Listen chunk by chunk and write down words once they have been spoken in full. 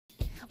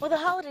Well, the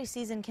holiday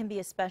season can be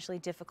especially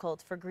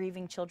difficult for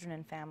grieving children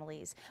and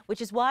families, which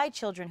is why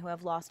children who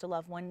have lost a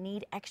loved one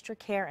need extra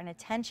care and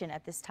attention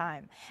at this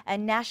time.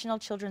 And National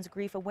Children's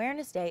Grief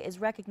Awareness Day is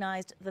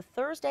recognized the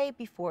Thursday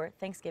before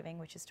Thanksgiving,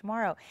 which is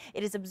tomorrow.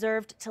 It is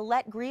observed to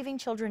let grieving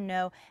children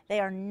know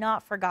they are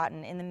not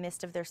forgotten in the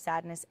midst of their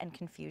sadness and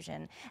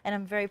confusion. And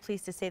I'm very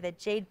pleased to say that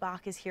Jade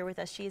Bock is here with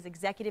us. She is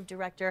Executive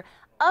Director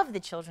of the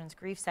Children's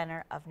Grief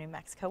Center of New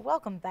Mexico.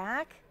 Welcome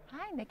back.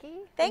 Hi,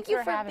 Nikki. Thank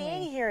you for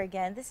being here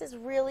again. This is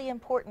really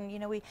important. You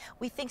know,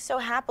 we think so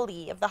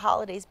happily of the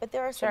holidays, but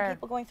there are some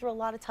people going through a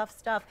lot of tough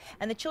stuff.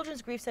 And the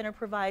Children's Grief Center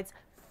provides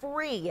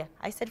free,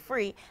 I said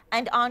free,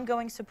 and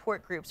ongoing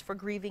support groups for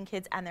grieving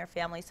kids and their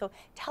families. So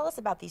tell us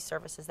about these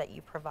services that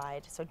you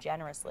provide so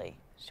generously.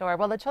 Sure.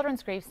 Well, the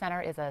Children's Grief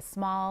Center is a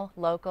small,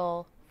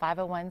 local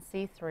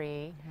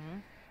 501c3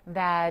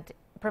 that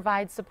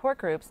provides support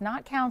groups,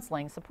 not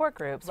counseling, support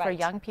groups for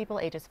young people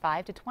ages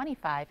 5 to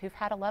 25 who've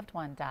had a loved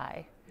one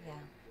die.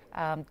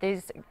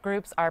 These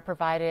groups are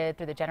provided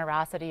through the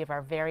generosity of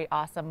our very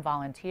awesome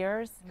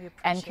volunteers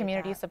and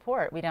community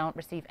support. We don't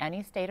receive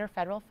any state or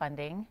federal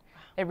funding.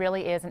 It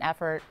really is an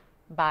effort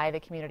by the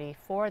community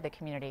for the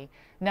community.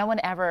 No one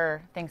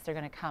ever thinks they're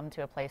going to come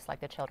to a place like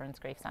the Children's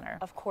Grief Center.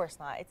 Of course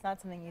not. It's not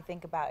something you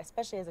think about,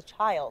 especially as a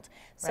child.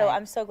 So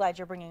I'm so glad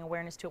you're bringing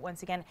awareness to it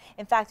once again.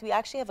 In fact, we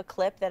actually have a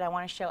clip that I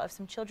want to show of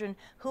some children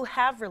who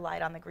have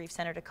relied on the Grief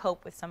Center to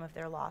cope with some of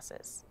their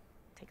losses.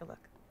 Take a look.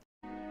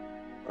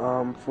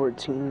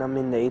 14, I'm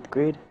in the 8th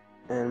grade,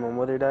 and my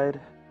mother died.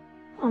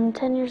 I'm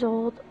 10 years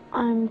old.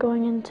 I'm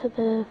going into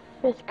the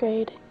 5th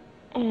grade,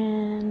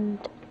 and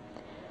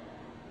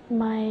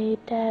my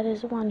dad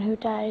is the one who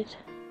died.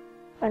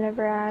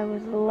 Whenever I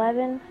was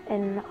 11,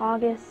 in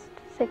August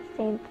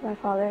 16th, my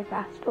father had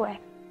passed away.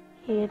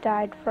 He had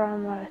died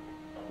from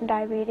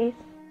diabetes.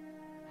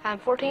 I'm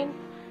 14.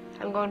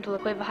 I'm going to La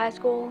Cueva High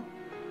School.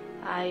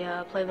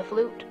 I play the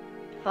flute.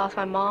 I lost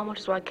my mom, which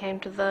is why I came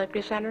to the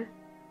Grief Center.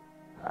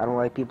 I don't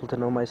like people to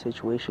know my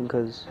situation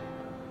because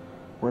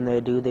when they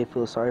do, they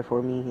feel sorry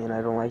for me, and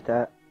I don't like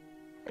that.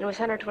 And we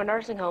sent her to a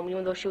nursing home,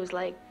 even though she was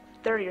like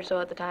 30 or so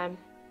at the time.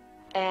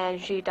 And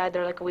she died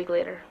there like a week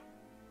later.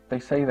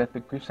 They say that the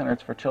Grief Center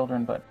is for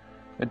children, but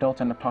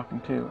adults end up talking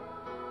too.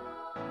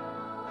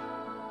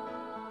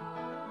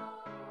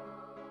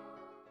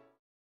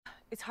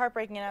 It's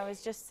heartbreaking, and I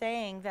was just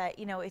saying that,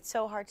 you know, it's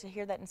so hard to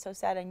hear that and so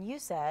sad, and you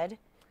said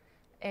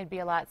it'd be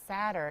a lot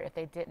sadder if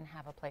they didn't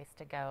have a place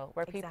to go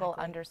where people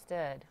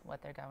understood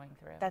what they're going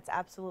through. That's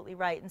absolutely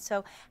right. And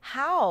so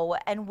how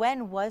and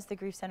when was the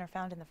Grief Center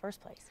found in the first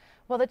place?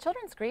 Well, the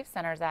Children's Grief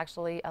Center is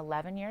actually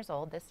 11 years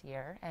old this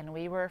year, and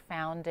we were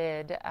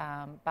founded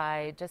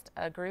by just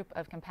a group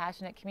of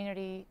compassionate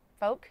community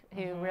folk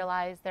who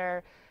realized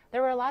there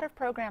were a lot of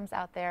programs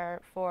out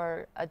there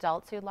for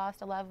adults who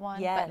lost a loved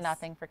one, but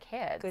nothing for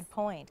kids. Good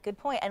point. Good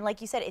point. And like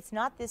you said, it's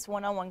not this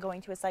one-on-one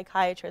going to a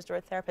psychiatrist or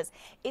a therapist.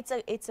 It's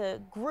a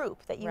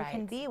group that you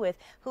can be with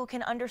who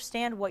can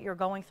understand what you're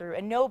going through,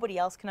 and nobody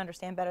else can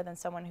understand better than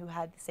someone who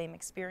had the same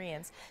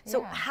experience.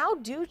 So how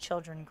do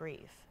children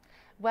grieve?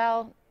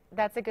 Well,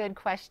 that's a good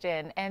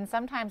question, and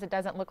sometimes it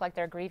doesn't look like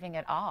they're grieving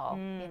at all.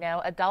 You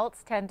know,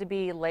 adults tend to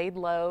be laid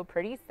low,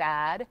 pretty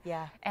sad,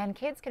 and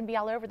kids can be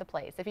all over the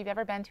place. If you've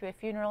ever been to a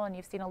funeral and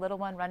you've seen a little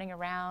one running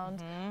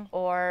around,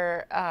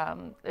 or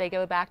they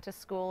go back to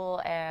school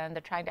and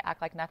they're trying to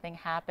act like nothing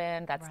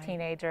happened, that's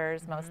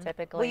teenagers most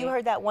typically. Well, you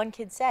heard that one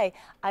kid say,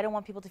 I don't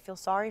want people to feel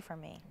sorry for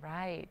me.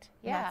 Right,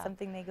 And that's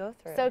something they go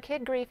through. So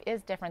kid grief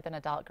is different than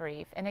adult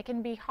grief, and it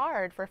can be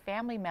hard for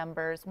family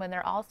members when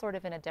they're all sort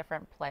of in a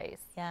different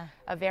place.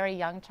 A very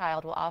young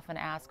child will often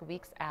ask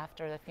weeks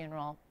after the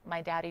funeral,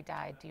 my daddy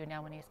died, do you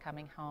know when he's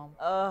coming home?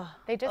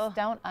 They just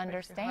don't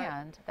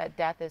understand that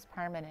death is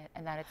permanent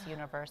and that it's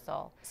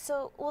universal.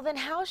 So, well then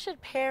how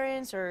should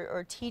parents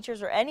or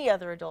teachers or any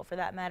other adult for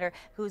that matter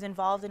who's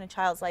involved in a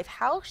child's life,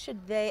 how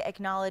should they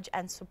acknowledge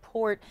and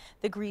support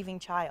the grieving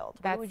child?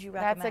 What would you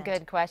recommend? That's a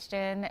good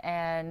question,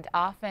 and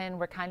often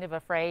we're kind of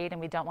afraid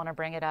and we don't want to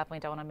bring it up and we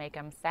don't want to make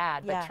them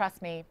sad, but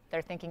trust me,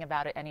 they're thinking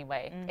about it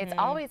anyway. It's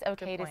always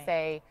okay to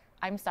say,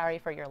 I'm sorry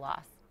for your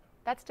loss.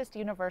 That's just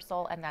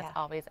universal, and that's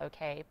always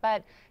okay.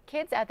 But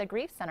kids at the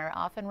Grief Center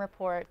often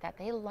report that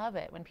they love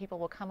it when people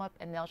will come up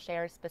and they'll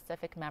share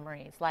specific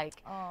memories,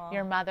 like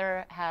your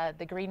mother had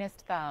the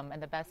greenest thumb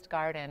and the best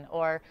garden,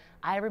 or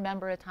I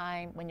remember a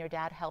time when your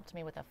dad helped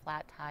me with a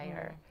flat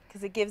tire.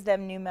 Because it gives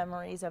them new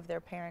memories of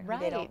their parent who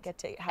they don't get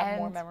to have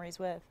more memories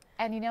with.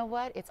 And you know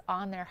what? It's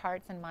on their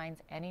hearts and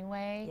minds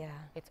anyway.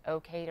 It's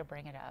okay to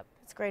bring it up.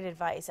 That's great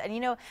advice. And you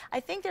know, I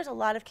think there's a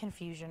lot of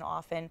confusion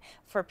often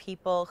for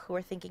people who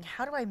are thinking,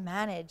 how do I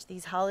manage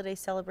these holiday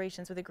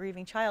celebrations with a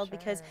grieving child?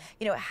 Because,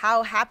 you know,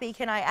 how happy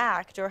can I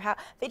act? Or how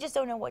they just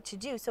don't know what to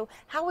do. So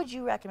how would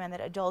you recommend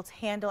that adults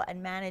handle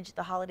and manage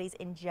the holidays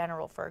in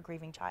general for a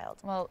grieving child?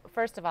 Well,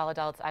 first of all,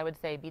 adults, I would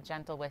say be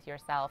gentle with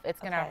yourself. It's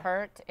going to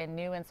hurt in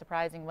new and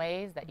surprising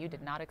ways that you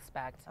did not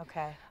expect.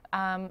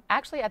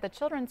 Actually, at the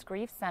Children's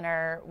Grief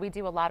Center, we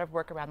do a lot of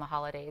work around the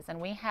holidays, and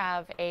we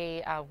have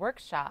a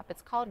workshop.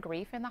 It's called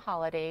Grief in the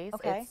Holidays.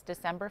 It's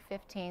December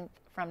 15th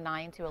from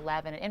 9 to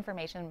 11, and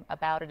information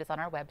about it is on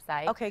our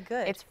website. Okay,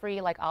 good. It's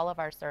free like all of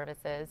our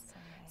services.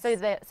 So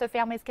So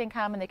families can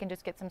come and they can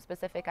just get some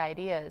specific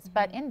ideas.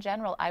 But in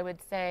general, I would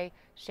say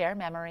share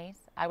memories.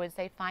 I would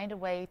say find a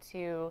way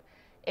to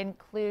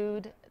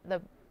include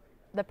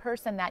the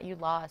person that you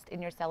lost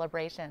in your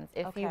celebrations.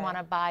 If you want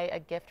to buy a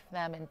gift for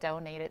them and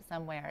donate it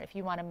somewhere, if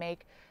you want to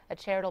make a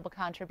charitable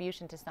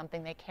contribution to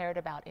something they cared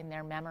about in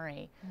their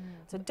memory.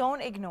 So don't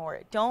ignore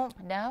it. Don't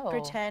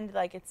pretend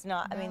like it's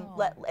not. I mean,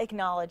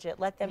 acknowledge it.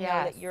 Let them know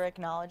that you're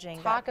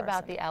acknowledging Talk that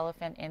about the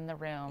elephant in the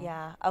room.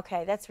 Yeah,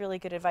 okay, that's really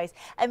good advice.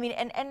 I mean,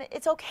 and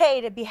it's okay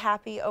to be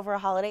happy over a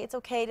holiday. It's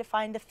okay to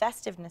find the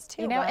festiveness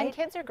too, You know, right? and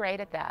kids are great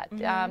at that.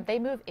 They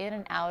move in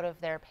and out of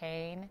their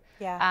pain.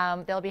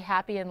 Yeah. They'll be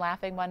happy and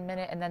laughing one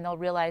minute, and then they'll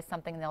realize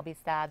something and they'll be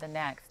sad the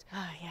next.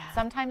 Oh, yeah.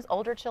 Sometimes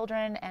older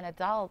children and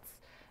adults,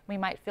 we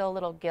might feel a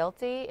little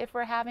guilty if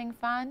we're having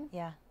fun.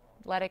 Yeah.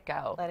 Let it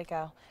go. Let it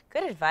go.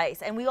 Good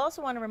advice. And we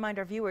also want to remind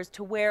our viewers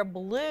to wear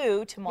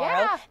blue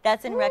tomorrow. Yeah.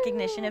 That's in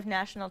recognition of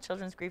National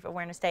Children's Grief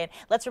Awareness Day. And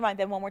let's remind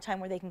them one more time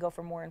where they can go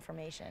for more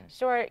information.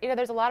 Sure. You know,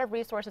 there's a lot of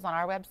resources on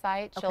our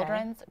website,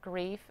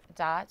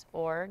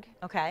 childrensgrief.org.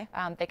 Okay.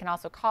 They can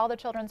also call the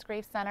Children's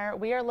Grief Center.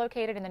 We are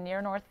located in the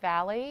near North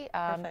Valley.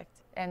 Perfect.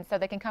 And so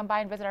they can come by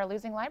and visit our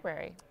Losing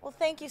Library. Well,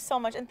 thank you so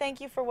much. And thank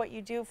you for what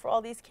you do for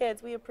all these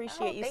kids. We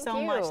appreciate you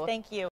so much. Thank you.